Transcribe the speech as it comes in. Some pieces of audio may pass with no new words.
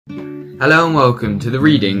Hello and welcome to the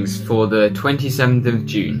readings for the 27th of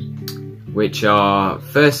June, which are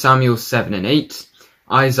 1 Samuel 7 and 8,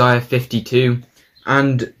 Isaiah 52,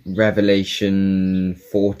 and Revelation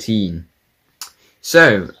 14.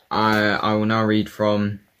 So, I will now read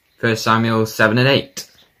from 1 Samuel 7 and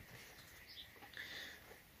 8.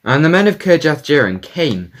 And the men of Kirjath-jearim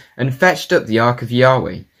came and fetched up the ark of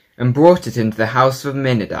Yahweh, and brought it into the house of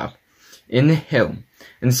Abinadab in the hill,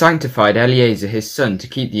 and sanctified Eleazar his son to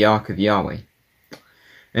keep the ark of Yahweh.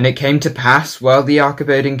 And it came to pass, while the ark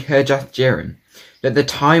abode in Kirjath-jearim, that the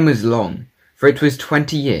time was long, for it was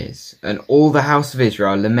 20 years, and all the house of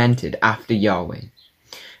Israel lamented after Yahweh.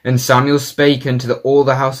 And Samuel spake unto all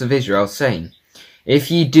the house of Israel, saying,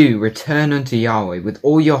 If ye do return unto Yahweh with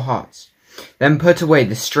all your hearts, then put away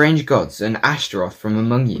the strange gods and Ashtaroth from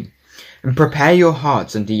among you, and prepare your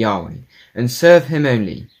hearts unto Yahweh, and serve him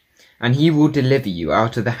only, and he will deliver you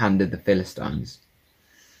out of the hand of the Philistines.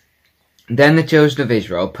 Then the children of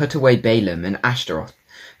Israel put away Baalim and Ashtaroth,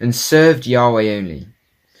 and served Yahweh only.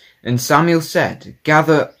 And Samuel said,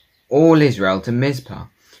 Gather all Israel to Mizpah,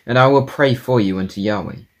 and I will pray for you unto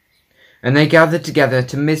Yahweh. And they gathered together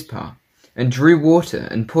to Mizpah, and drew water,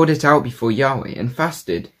 and poured it out before Yahweh, and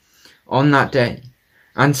fasted on that day,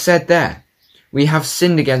 and said there, We have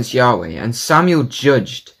sinned against Yahweh. And Samuel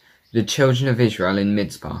judged the children of Israel in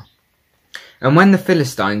Mizpah. And when the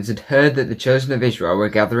Philistines had heard that the children of Israel were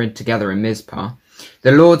gathering together in Mizpah,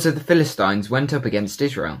 the lords of the Philistines went up against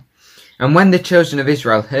Israel. And when the children of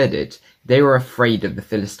Israel heard it, they were afraid of the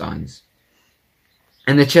Philistines.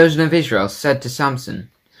 And the children of Israel said to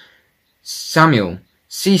Samson, Samuel,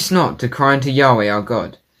 cease not to cry unto Yahweh our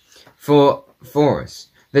God for us,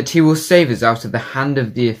 that he will save us out of the hand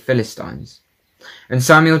of the Philistines. And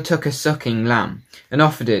Samuel took a sucking lamb, and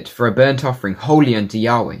offered it for a burnt offering wholly unto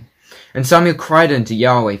Yahweh. And Samuel cried unto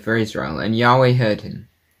Yahweh for Israel, and Yahweh heard him.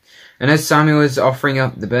 And as Samuel was offering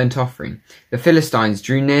up the burnt offering, the Philistines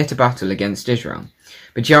drew near to battle against Israel.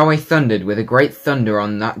 But Yahweh thundered with a great thunder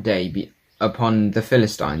on that day upon the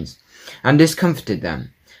Philistines, and discomfited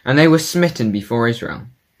them, and they were smitten before Israel.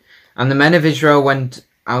 And the men of Israel went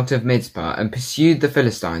out of Mizpah, and pursued the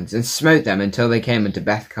Philistines, and smote them until they came unto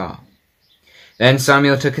Beth-kar. Then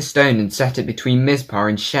Samuel took a stone, and set it between Mizpah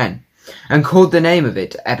and Shen, and called the name of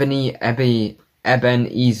it Ebenezer,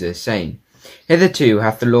 saying, Hitherto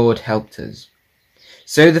hath the Lord helped us.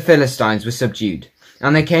 So the Philistines were subdued,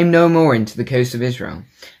 and they came no more into the coast of Israel,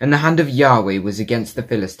 and the hand of Yahweh was against the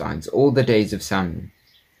Philistines all the days of Samuel.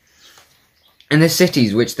 And the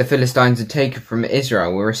cities which the Philistines had taken from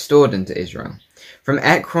Israel were restored unto Israel, from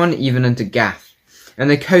Ekron even unto Gath, and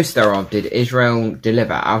the coast thereof did Israel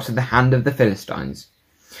deliver out of the hand of the Philistines.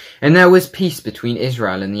 And there was peace between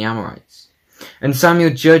Israel and the Amorites. And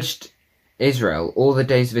Samuel judged Israel all the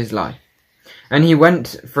days of his life. And he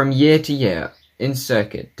went from year to year in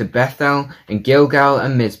circuit to Bethel and Gilgal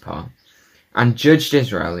and Mizpah, and judged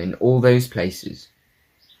Israel in all those places.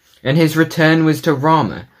 And his return was to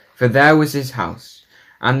Ramah, for there was his house,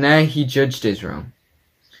 and there he judged Israel.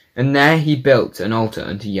 And there he built an altar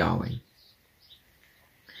unto Yahweh.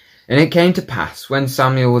 And it came to pass, when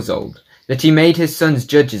Samuel was old, that he made his sons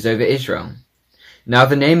judges over Israel. Now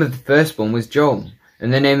the name of the firstborn was Joel,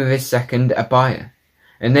 and the name of his second Abiah,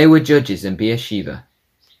 and they were judges in Beersheba.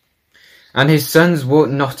 And his sons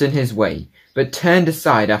walked not in his way, but turned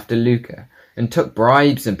aside after lucre, and took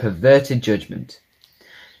bribes and perverted judgment.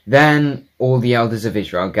 Then all the elders of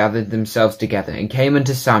Israel gathered themselves together, and came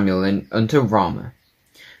unto Samuel and unto Ramah,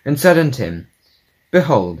 and said unto him,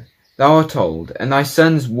 Behold, thou art old, and thy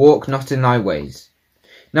sons walk not in thy ways.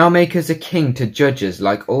 Now make us a king to judge us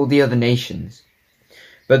like all the other nations.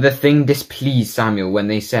 But the thing displeased Samuel when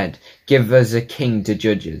they said, Give us a king to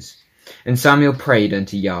judge us. And Samuel prayed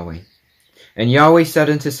unto Yahweh. And Yahweh said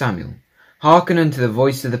unto Samuel, Hearken unto the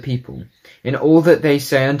voice of the people, in all that they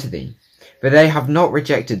say unto thee. For they have not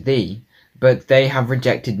rejected thee, but they have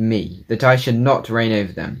rejected me, that I should not reign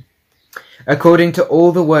over them. According to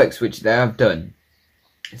all the works which they have done,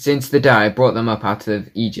 since the day I brought them up out of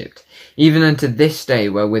Egypt, even unto this day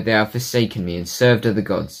wherewith they have forsaken me, and served other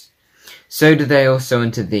gods, so do they also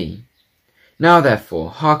unto thee. Now therefore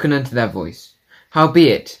hearken unto their voice.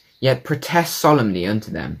 Howbeit, yet protest solemnly unto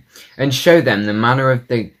them, and show them the manner of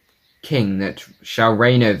the king that shall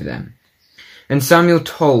reign over them. And Samuel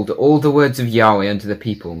told all the words of Yahweh unto the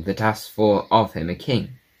people that asked for of him a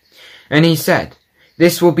king. And he said,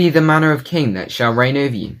 This will be the manner of king that shall reign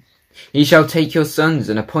over you. He shall take your sons,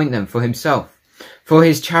 and appoint them for himself, for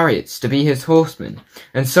his chariots to be his horsemen,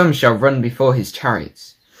 and some shall run before his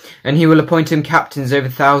chariots. And he will appoint him captains over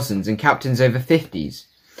thousands, and captains over 50s,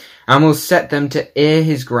 and will set them to ear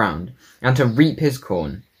his ground, and to reap his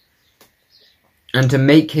corn, and to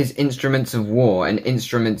make his instruments of war and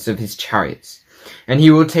instruments of his chariots. And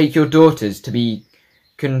he will take your daughters to be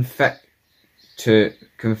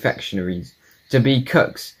confectionaries, to be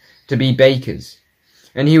cooks, to be bakers.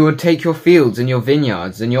 And he will take your fields and your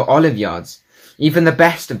vineyards and your olive yards, even the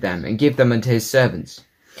best of them, and give them unto his servants.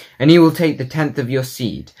 And he will take the tenth of your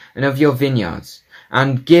seed and of your vineyards,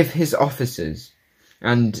 and give his officers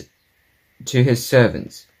and to his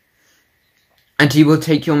servants. And he will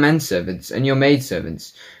take your menservants and your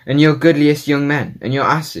maidservants, and your goodliest young men, and your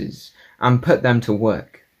asses, and put them to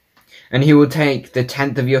work. And he will take the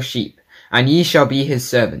tenth of your sheep, and ye shall be his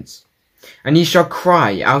servants. And ye shall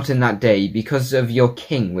cry out in that day because of your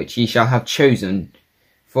king which ye shall have chosen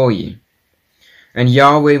for you. And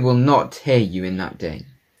Yahweh will not hear you in that day.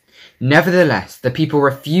 Nevertheless, the people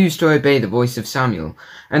refused to obey the voice of Samuel,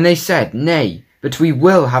 and they said, Nay, but we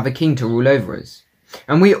will have a king to rule over us.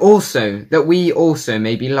 And we also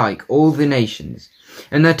may be like all the nations,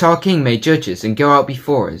 and that our king may judge us and go out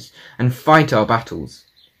before us, and fight our battles.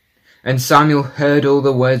 And Samuel heard all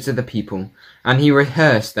the words of the people, and he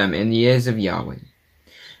rehearsed them in the ears of Yahweh.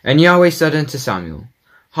 And Yahweh said unto Samuel,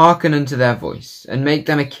 Hearken unto their voice, and make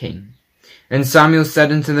them a king. And Samuel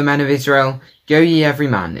said unto the men of Israel, Go ye every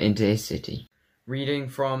man into his city. Reading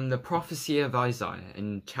from the prophecy of Isaiah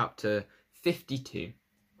in chapter 52.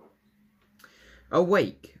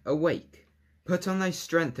 Awake, awake, put on thy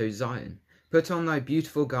strength, O Zion, put on thy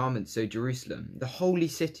beautiful garments, O Jerusalem, the holy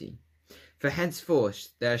city. For henceforth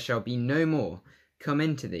there shall be no more come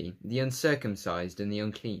into thee the uncircumcised and the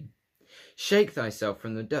unclean. Shake thyself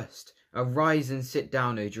from the dust, arise and sit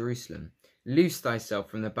down, O Jerusalem. Loose thyself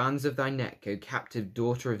from the bands of thy neck, O captive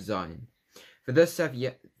daughter of Zion. For thus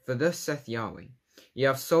saith Yahweh, Ye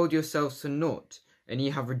have sold yourselves for naught, and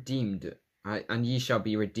ye shall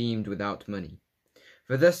be redeemed without money.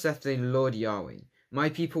 For thus saith the Lord Yahweh, My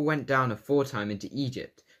people went down aforetime into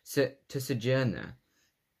Egypt to sojourn there,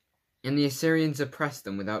 and the Assyrians oppressed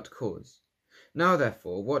them without cause. Now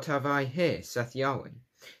therefore, what have I here, saith Yahweh,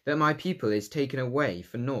 that my people is taken away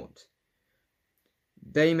for naught?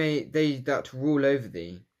 They that rule over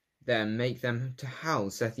them make them to howl,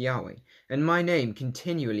 saith Yahweh, and my name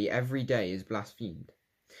continually every day is blasphemed.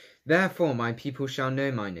 Therefore my people shall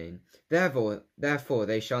know my name, therefore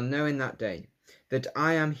they shall know in that day, that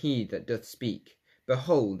I am he that doth speak.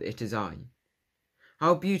 Behold, it is I.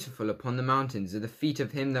 How beautiful upon the mountains are the feet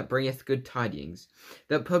of him that bringeth good tidings,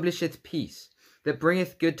 that publisheth peace, that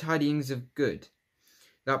bringeth good tidings of good,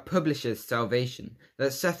 that publisheth salvation,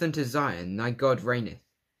 that saith unto Zion, Thy God reigneth.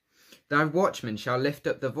 Thy watchmen shall lift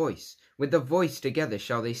up the voice, with the voice together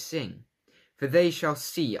shall they sing, for they shall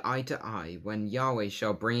see eye to eye, when Yahweh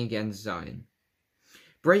shall bring against Zion.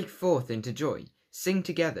 Break forth into joy, sing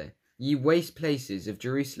together, ye waste places of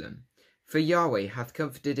Jerusalem. For Yahweh hath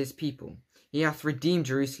comforted his people, he hath redeemed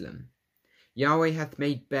Jerusalem. Yahweh hath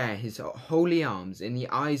made bare his holy arms in the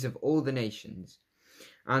eyes of all the nations,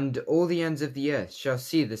 and all the ends of the earth shall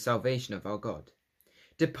see the salvation of our God.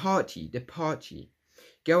 Depart ye,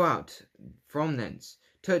 go out from thence,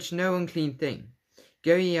 touch no unclean thing.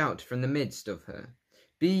 Go ye out from the midst of her.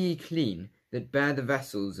 Be ye clean that bear the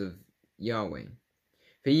vessels of Yahweh.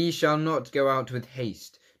 For ye shall not go out with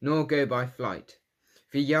haste, nor go by flight.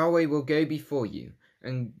 For Yahweh will go before you,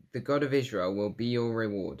 and the God of Israel will be your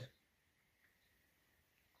reward.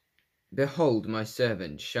 Behold, my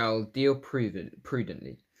servant shall deal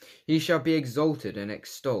prudently. He shall be exalted and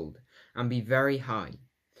extolled, and be very high.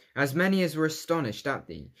 As many as were astonished at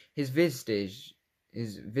thee, his visage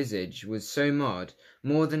was so marred,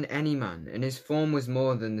 more than any man, and his form was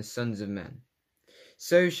more than the sons of men.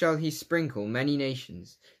 So shall he sprinkle many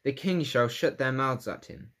nations, the kings shall shut their mouths at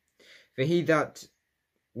him. For that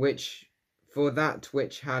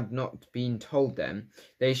which had not been told them,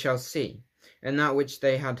 they shall see, and that which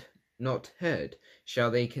they had not heard, shall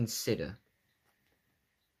they consider.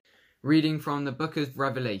 Reading from the book of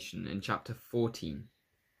Revelation in chapter 14.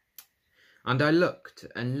 And I looked,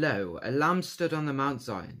 and lo, a Lamb stood on the Mount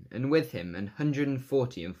Zion, and with him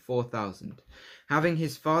 144,000, having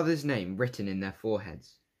his Father's name written in their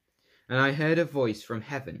foreheads. And I heard a voice from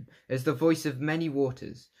heaven, as the voice of many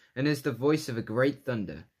waters, and as the voice of a great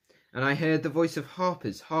thunder. And I heard the voice of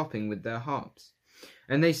harpers harping with their harps.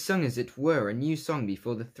 And they sung as it were a new song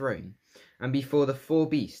before the throne, and before the four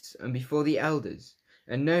beasts, and before the elders.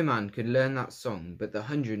 And no man could learn that song but the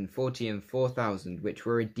 144,000 which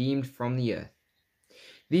were redeemed from the earth.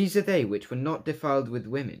 These are they which were not defiled with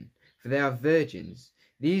women, for they are virgins.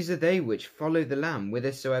 These are they which follow the Lamb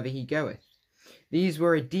whithersoever he goeth. These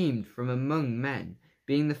were redeemed from among men,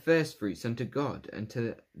 being the firstfruits unto God and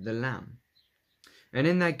to the Lamb. And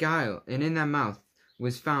in their mouth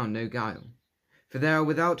was found no guile. for they are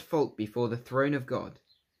without fault before the throne of God.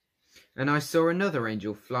 And I saw another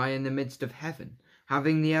angel fly in the midst of heaven,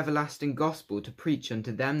 having the everlasting gospel to preach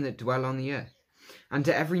unto them that dwell on the earth, and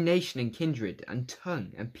to every nation and kindred and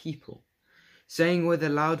tongue and people, saying with a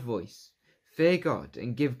loud voice, Fear God,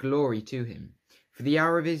 and give glory to him, for the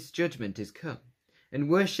hour of his judgment is come, and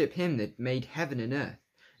worship him that made heaven and earth,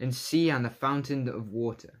 and sea and the fountain of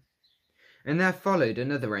water. And there followed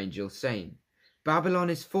another angel, saying, Babylon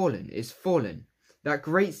is fallen, that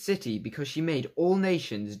great city, because she made all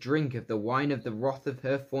nations drink of the wine of the wrath of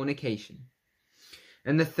her fornication.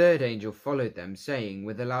 And the third angel followed them, saying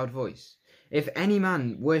with a loud voice, If any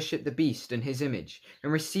man worship the beast and his image,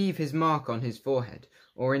 and receive his mark on his forehead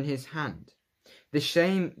or in his hand, the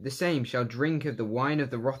same shall drink of the wine of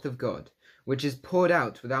the wrath of God, which is poured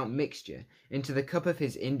out without mixture into the cup of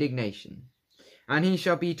his indignation. And he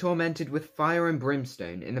shall be tormented with fire and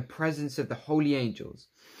brimstone in the presence of the holy angels,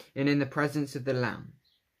 and in the presence of the Lamb.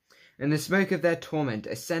 And the smoke of their torment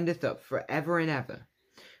ascendeth up for ever and ever.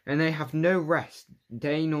 And they have no rest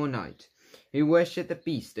day nor night, who worship the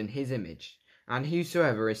beast and his image, and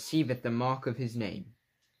whosoever receiveth the mark of his name.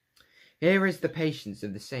 Here is the patience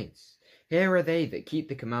of the saints. Here are they that keep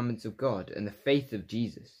the commandments of God and the faith of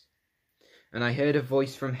Jesus. And I heard a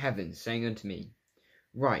voice from heaven saying unto me,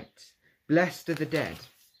 Write, Blessed are the dead,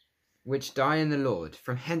 which die in the Lord,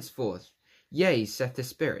 from henceforth, yea, saith the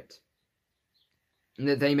Spirit, and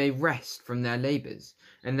that they may rest from their labours,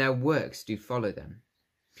 and their works do follow them.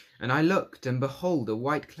 And I looked, and behold a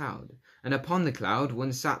white cloud, and upon the cloud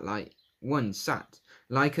one sat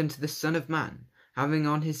like unto the Son of Man, having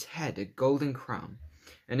on his head a golden crown,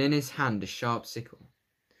 and in his hand a sharp sickle.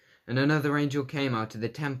 And another angel came out of the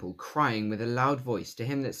temple, crying with a loud voice to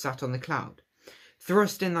him that sat on the cloud,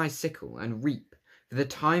 Thrust in thy sickle, and reap, for the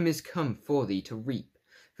time is come for thee to reap,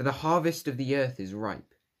 for the harvest of the earth is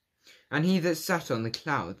ripe. And he that sat on the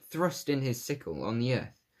cloud thrust in his sickle on the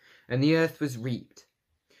earth, and the earth was reaped.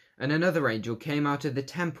 And another angel came out of the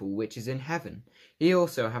temple which is in heaven, he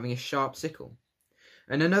also having a sharp sickle.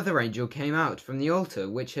 And another angel came out from the altar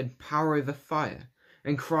which had power over fire,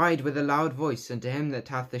 and cried with a loud voice unto him that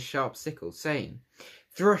hath the sharp sickle, saying,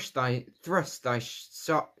 Thrust thy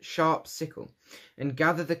sharp sickle, and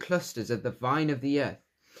gather the clusters of the vine of the earth,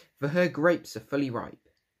 for her grapes are fully ripe.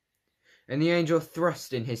 And the angel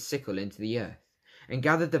thrust in his sickle into the earth, and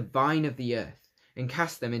gathered the vine of the earth, and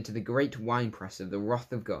cast them into the great winepress of the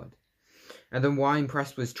wrath of God. And the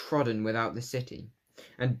winepress was trodden without the city,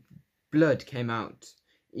 and blood came out,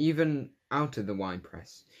 even out of the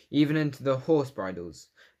winepress, even into the horse bridles,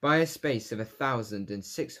 by a space of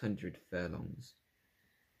 1,600 furlongs.